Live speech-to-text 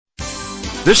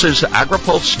This is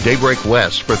AgriPulse Daybreak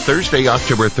West for Thursday,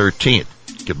 October 13th.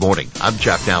 Good morning. I'm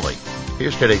Chuck Nally.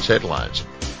 Here's today's headlines.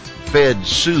 Fed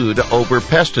sued over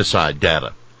pesticide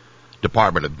data.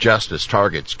 Department of Justice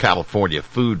targets California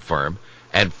food firm,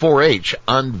 and 4-H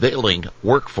unveiling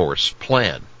workforce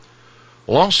plan.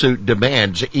 Lawsuit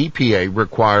demands EPA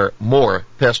require more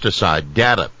pesticide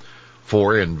data.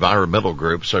 4 environmental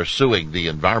groups are suing the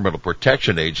Environmental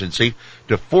Protection Agency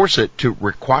to force it to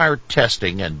require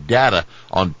testing and data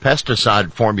on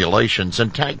pesticide formulations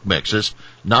and tank mixes,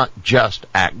 not just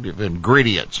active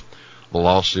ingredients. The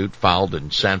lawsuit, filed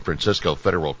in San Francisco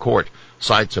federal court,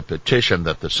 cites a petition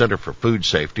that the Center for Food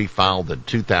Safety filed in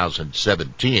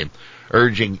 2017,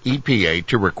 urging EPA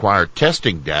to require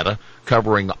testing data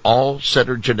covering all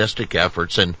synergistic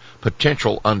efforts and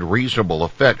potential unreasonable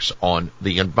effects on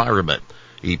the environment.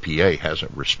 EPA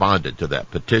hasn't responded to that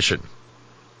petition.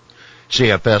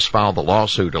 CFS filed the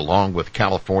lawsuit along with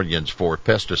Californians for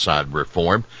Pesticide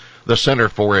Reform, the Center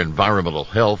for Environmental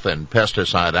Health and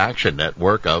Pesticide Action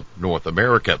Network of North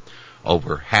America.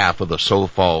 Over half of the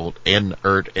so-called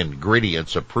inert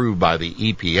ingredients approved by the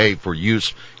EPA for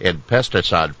use in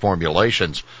pesticide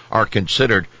formulations are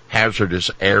considered hazardous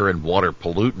air and water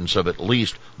pollutants of at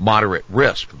least moderate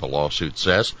risk, the lawsuit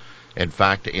says. In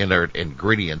fact, inert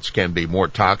ingredients can be more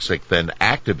toxic than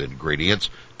active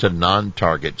ingredients to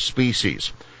non-target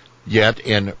species. Yet,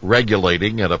 in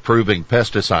regulating and approving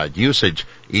pesticide usage,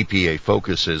 EPA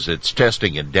focuses its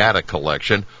testing and data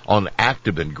collection on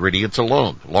active ingredients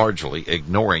alone, largely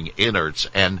ignoring inerts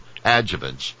and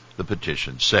adjuvants, the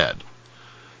petition said.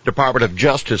 Department of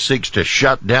Justice seeks to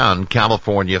shut down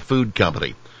California food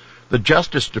company. The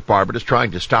Justice Department is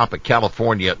trying to stop a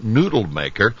California noodle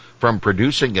maker from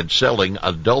producing and selling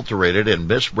adulterated and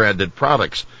misbranded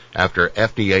products after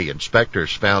FDA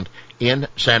inspectors found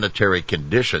insanitary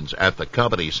conditions at the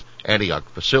company's Antioch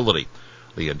facility.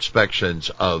 The inspections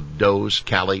of Doe's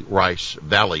Cali Rice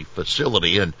Valley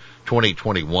facility in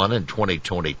 2021 and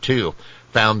 2022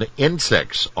 found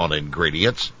insects on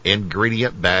ingredients,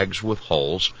 ingredient bags with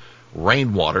holes,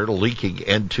 rainwater leaking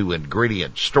into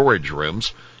ingredient storage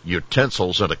rooms,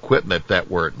 utensils and equipment that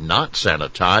were not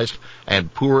sanitized,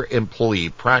 and poor employee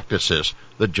practices,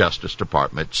 the Justice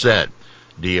Department said.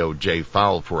 DOJ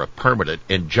filed for a permanent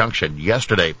injunction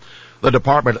yesterday. The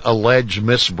department alleged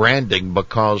misbranding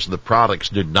because the products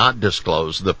did not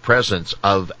disclose the presence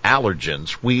of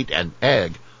allergens, wheat, and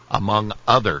egg, among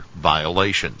other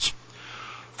violations.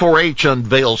 4-H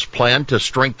unveils plan to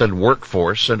strengthen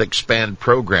workforce and expand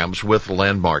programs with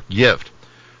landmark gift.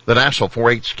 The National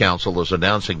 4-H Council is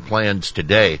announcing plans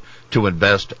today to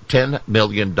invest $10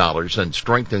 million in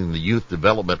strengthening the youth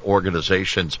development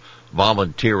organization's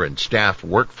volunteer and staff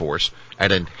workforce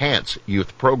and enhance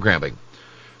youth programming.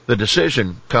 The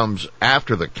decision comes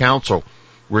after the council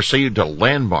received a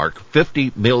landmark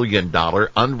 $50 million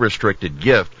unrestricted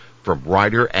gift from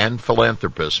writer and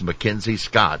philanthropist Mackenzie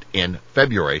Scott in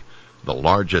February, the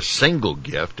largest single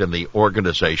gift in the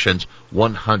organization's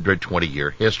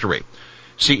 120-year history.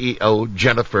 CEO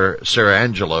Jennifer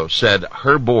Sarangelo said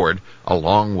her board,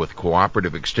 along with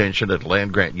Cooperative Extension and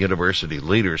land-grant university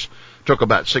leaders, took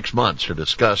about 6 months to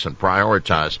discuss and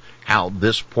prioritize how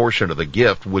this portion of the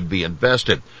gift would be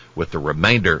invested, with the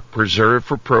remainder preserved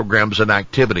for programs and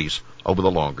activities over the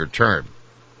longer term.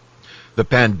 The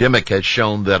pandemic has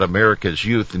shown that America's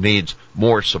youth needs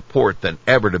more support than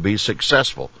ever to be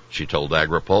successful, she told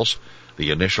AgriPulse.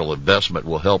 The initial investment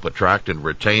will help attract and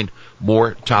retain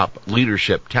more top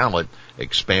leadership talent,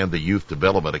 expand the Youth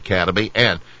Development Academy,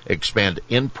 and expand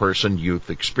in-person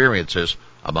youth experiences,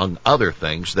 among other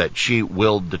things that she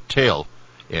will detail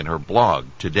in her blog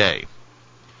today.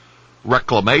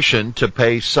 Reclamation to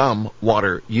pay some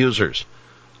water users.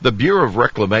 The Bureau of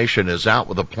Reclamation is out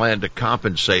with a plan to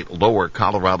compensate lower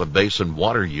Colorado Basin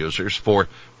water users for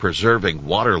preserving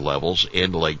water levels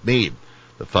in Lake Mead.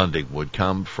 The funding would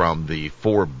come from the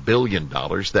 $4 billion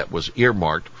that was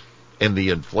earmarked in the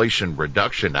Inflation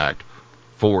Reduction Act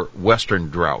for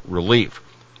Western drought relief.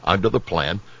 Under the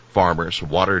plan, farmers,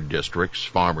 water districts,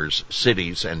 farmers,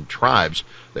 cities, and tribes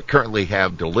that currently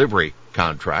have delivery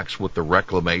contracts with the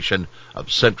Reclamation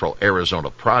of Central Arizona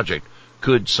Project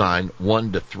could sign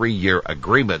 1 to 3 year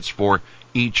agreements for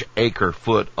each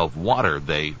acre-foot of water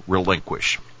they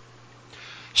relinquish.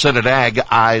 Senate Ag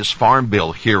eyes Farm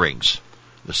Bill hearings.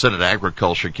 The Senate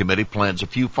Agriculture Committee plans a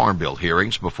few Farm Bill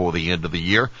hearings before the end of the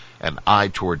year, an eye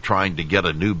toward trying to get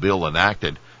a new bill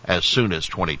enacted as soon as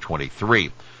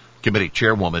 2023. Committee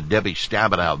Chairwoman Debbie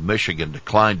Stabenow of Michigan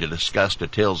declined to discuss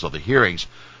details of the hearings,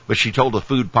 but she told a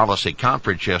food policy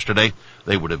conference yesterday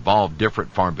they would involve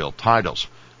different Farm Bill titles.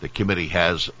 The committee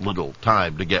has little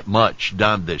time to get much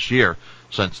done this year,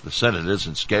 since the Senate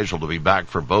isn't scheduled to be back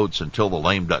for votes until the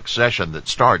lame duck session that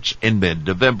starts in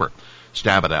mid-November.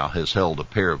 Stabenow has held a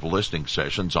pair of listening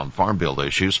sessions on farm bill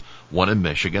issues, one in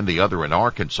Michigan, the other in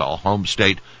Arkansas, home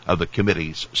state of the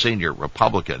committee's senior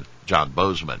Republican, John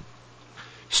Boozman.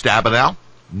 Stabenow,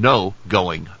 no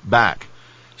going back.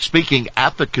 Speaking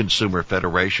at the Consumer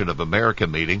Federation of America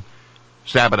meeting,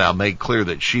 Stabenow made clear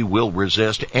that she will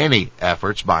resist any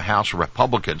efforts by House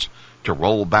Republicans to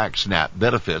roll back SNAP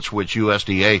benefits, which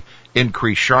USDA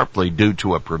increased sharply due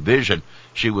to a provision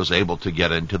she was able to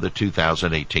get into the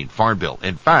 2018 Farm Bill.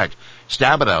 In fact,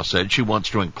 Stabenow said she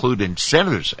wants to include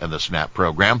incentives in the SNAP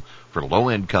program for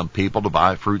low-income people to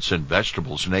buy fruits and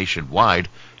vegetables nationwide,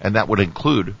 and that would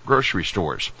include grocery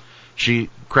stores. She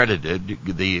credited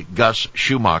the Gus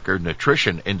Schumacher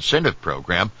Nutrition Incentive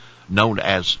Program, known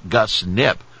as Gus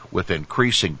NIP, with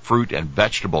increasing fruit and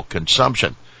vegetable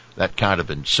consumption. That kind of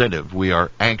incentive we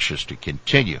are anxious to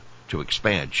continue to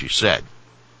expand, she said.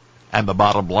 And the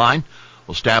bottom line,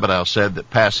 well, Stabenow said that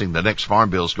passing the next farm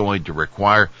bill is going to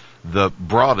require the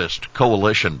broadest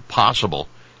coalition possible,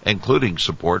 including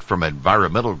support from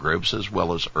environmental groups as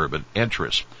well as urban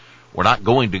interests. We're not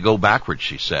going to go backwards,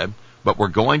 she said, but we're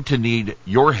going to need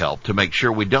your help to make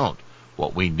sure we don't.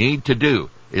 What we need to do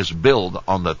is build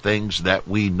on the things that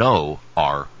we know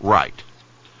are right.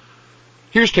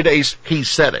 Here's today's He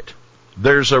Said It.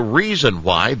 There's a reason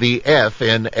why the F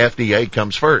in FDA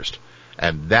comes first,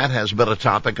 and that has been a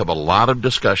topic of a lot of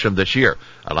discussion this year,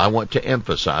 and I want to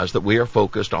emphasize that we are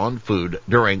focused on food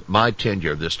during my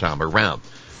tenure this time around.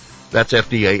 That's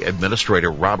FDA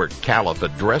Administrator Robert Califf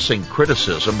addressing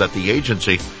criticism that the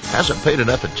agency hasn't paid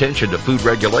enough attention to food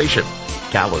regulation.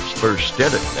 Califf's first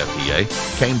stint at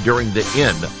FDA came during the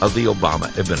end of the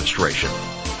Obama administration.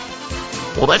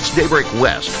 Well, that's Daybreak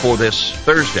West for this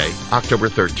Thursday, October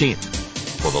 13th.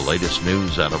 For the latest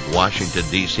news out of Washington,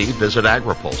 D.C., visit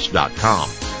agripulse.com.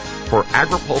 For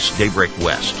AgriPulse Daybreak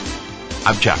West,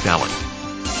 I'm Chuck Nally.